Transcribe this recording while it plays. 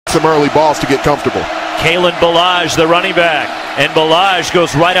some early balls to get comfortable. Kalen Ballage, the running back, and Ballage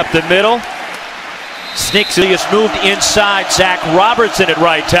goes right up the middle. Sneaks, he has moved inside. Zach Robertson at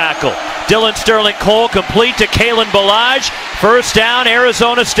right tackle. Dylan Sterling Cole complete to Kalen Ballage. First down,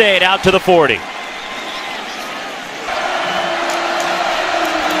 Arizona State out to the 40.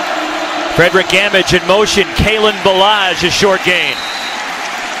 Frederick Gamage in motion. Kalen Ballage, a short gain.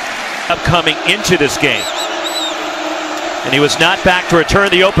 Coming into this game. And he was not back to return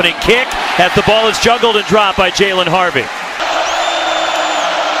the opening kick as the ball is juggled and dropped by Jalen Harvey.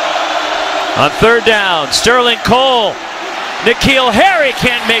 On third down, Sterling Cole. N'Keal Harry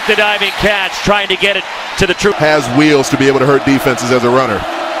can't make the diving catch, trying to get it to the troop. Has wheels to be able to hurt defenses as a runner.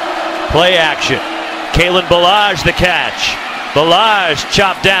 Play action. Kalen Ballage the catch. Ballage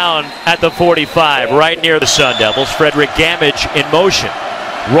chopped down at the 45, right near the Sun Devils. Frederick Gamage in motion.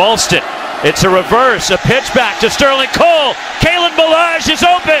 Ralston, it's a reverse, a pitch back to Sterling Cole. Kalen Ballage is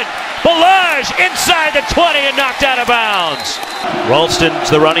open. Ballage inside the 20 and knocked out of bounds.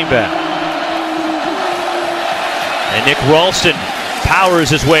 Ralston's the running back. And Nick Ralston powers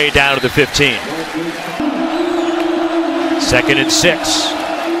his way down to the 15. 2nd and 6.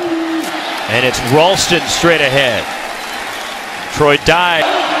 And it's Ralston straight ahead. Troy Dye.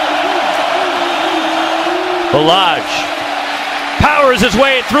 Ballage powers his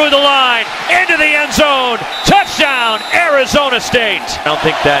way through the line, into the end zone. Touchdown, Arizona State. I don't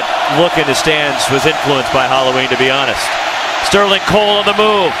think that look in the stands was influenced by Halloween, to be honest. Sterling Cole on the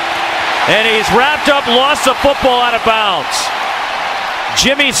move. And he's wrapped up, lost the football out of bounds.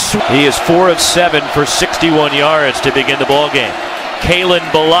 He is 4 of 7 for 61 yards to begin the ball game. Kalen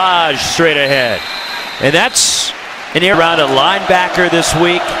Ballage straight ahead. And that's an around a linebacker this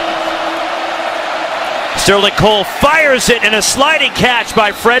week. Sterling Cole fires it in a sliding catch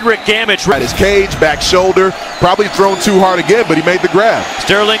by Frederick Gamage. At his cage, back shoulder, probably thrown too hard again, but he made the grab.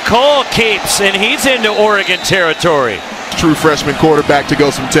 Sterling Cole keeps, and he's into Oregon territory. True freshman quarterback to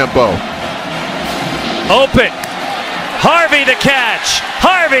go some tempo. Open. Harvey the catch.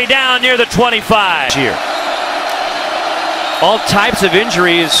 Harvey down near the 25. Here. All types of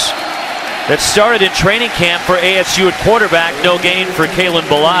injuries that started in training camp for ASU at quarterback. No gain for Kalen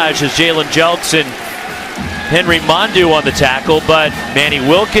Ballage as Jalen Jelks and Henry Mondeaux on the tackle, but Manny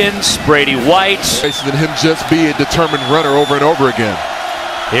Wilkins, Brady White. Than him just be a determined runner over and over again.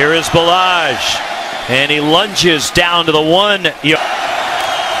 Here is Ballage, and he lunges down to the 1.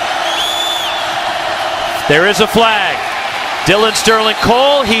 There is a flag. Dylan Sterling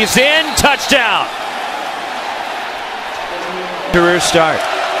Cole, he's in, touchdown. Career start.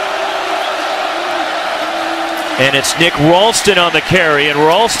 And it's Nick Ralston on the carry, and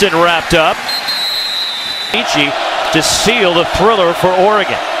Ralston wrapped up. To seal the thriller for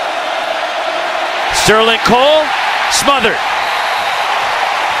Oregon. Sterling Cole smothered.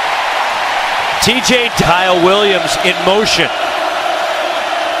 TJ Kyle Williams in motion.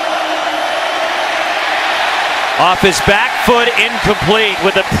 Off his back foot, incomplete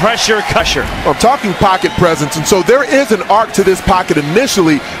with a pressure cusher. I'm talking pocket presence, and so there is an arc to this pocket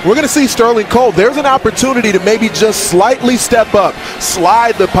initially. We're going to see Sterling Cole. There's an opportunity to maybe just slightly step up,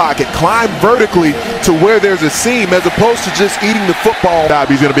 slide the pocket, climb vertically to where there's a seam as opposed to just eating the football.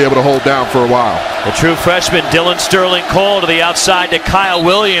 He's going to be able to hold down for a while. The true freshman Dylan Sterling Cole to the outside to Kyle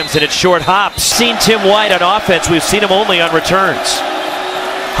Williams, and it's short hops. Seen Tim White on offense. We've seen him only on returns.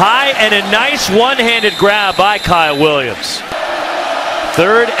 High and a nice one-handed grab by Kyle Williams.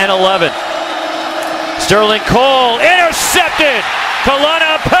 3rd and 11. Sterling Cole intercepted.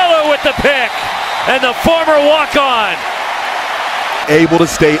 Kalana Apello with the pick. And the former walk-on. Able to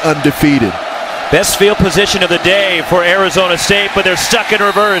stay undefeated. Best field position of the day for Arizona State, but they're stuck in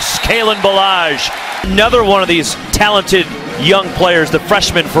reverse. Kalen Ballage. Another one of these talented young players, the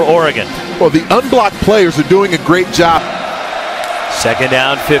freshman for Oregon. Well, the unblocked players are doing a great job. 2nd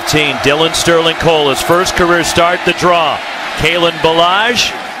down, 15. Dylan Sterling Cole, his first career start, the draw. Kalen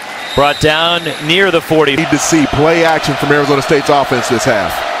Ballage brought down near the 40. Need to see play action from Arizona State's offense this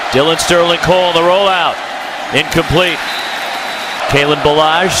half. Dylan Sterling Cole on the rollout. Incomplete. Kalen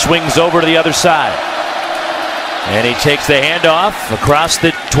Ballage swings over to the other side. And he takes the handoff across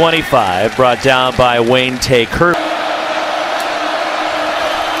the 25, brought down by Wayne Taker.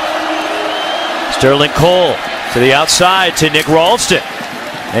 Sterling Cole to the outside to Nick Ralston,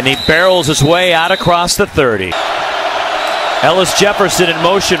 and he barrels his way out across the 30. Ellis Jefferson in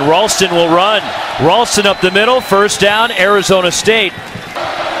motion. Ralston will run. Ralston up the middle. First down, Arizona State.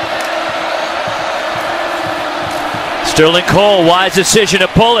 Sterling Cole, wise decision to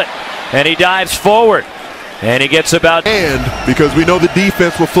pull it, and he dives forward, and he gets about. And because we know the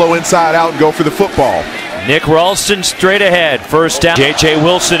defense will flow inside out and go for the football. Nick Ralston straight ahead. First down. J.J.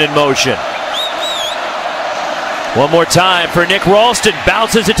 Wilson in motion. One more time for Nick Ralston.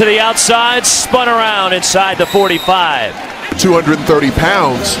 Bounces it to the outside. Spun around inside the 45. 230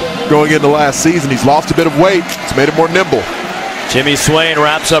 pounds going into last season. He's lost a bit of weight. It's made him more nimble. Jimmy Swain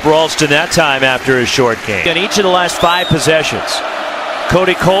wraps up Ralston that time after his short game. In each of the last 5 possessions.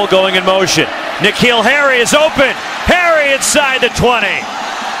 Cody Cole going in motion. N'Keal Harry is open. Harry inside the 20.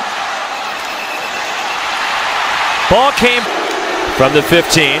 Ball came from the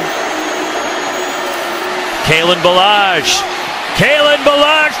 15. Kalen Ballage. Kalen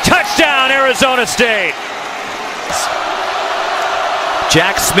Ballage, touchdown, Arizona State.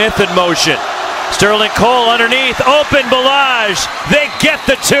 Jack Smith in motion. Sterling Cole underneath, open Ballage. They get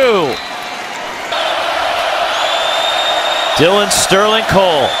the 2. Dylan Sterling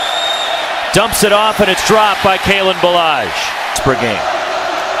Cole dumps it off, and it's dropped by Kalen Ballage per game.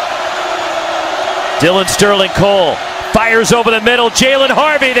 Dylan Sterling Cole fires over the middle. Jalen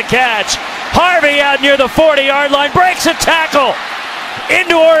Harvey the catch. Harvey out near the 40-yard line, breaks a tackle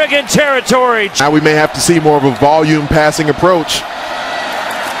into Oregon territory. Now we may have to see more of a volume passing approach.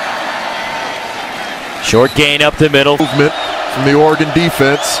 Short gain up the middle. Movement from the Oregon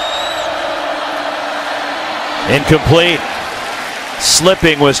defense. Incomplete.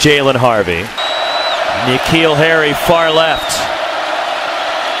 Slipping was Jalen Harvey. N'Keal Harry far left.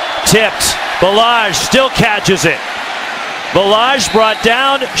 Tipped. Ballage still catches it. Ballage brought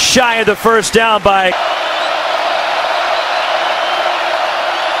down shy of the first down by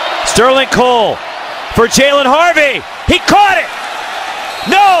Sterling Cole for Jalen Harvey. He caught it.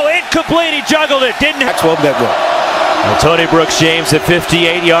 No, incomplete. He juggled it. Didn't have well, Tony Brooks James, a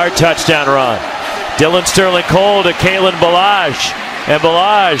 58-yard touchdown run. Dylan Sterling Cole to Kalen Ballage. And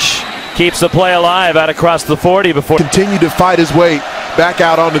Ballage keeps the play alive out across the 40 before continue to fight his way back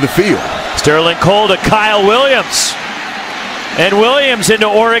out onto the field. Sterling Cole to Kyle Williams. And Williams into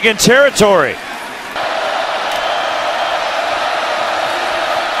Oregon territory.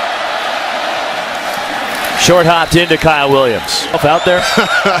 Short hopped into Kyle Williams. Out there.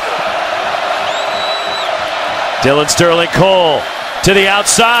 Dylan Sterling Cole to the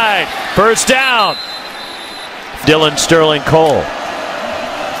outside. First down. Dylan Sterling Cole.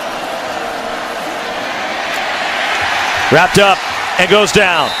 Wrapped up and goes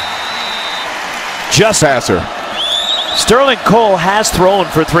down. Just passer. Sterling Cole has thrown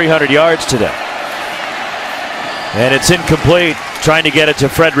for 300 yards today. And it's incomplete. Trying to get it to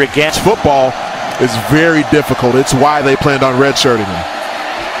Frederick Gant. Football is very difficult. It's why they planned on redshirting him.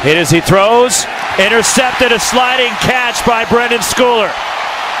 Hit as he throws. Intercepted, a sliding catch by Brendan Schooler.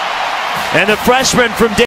 And the freshman from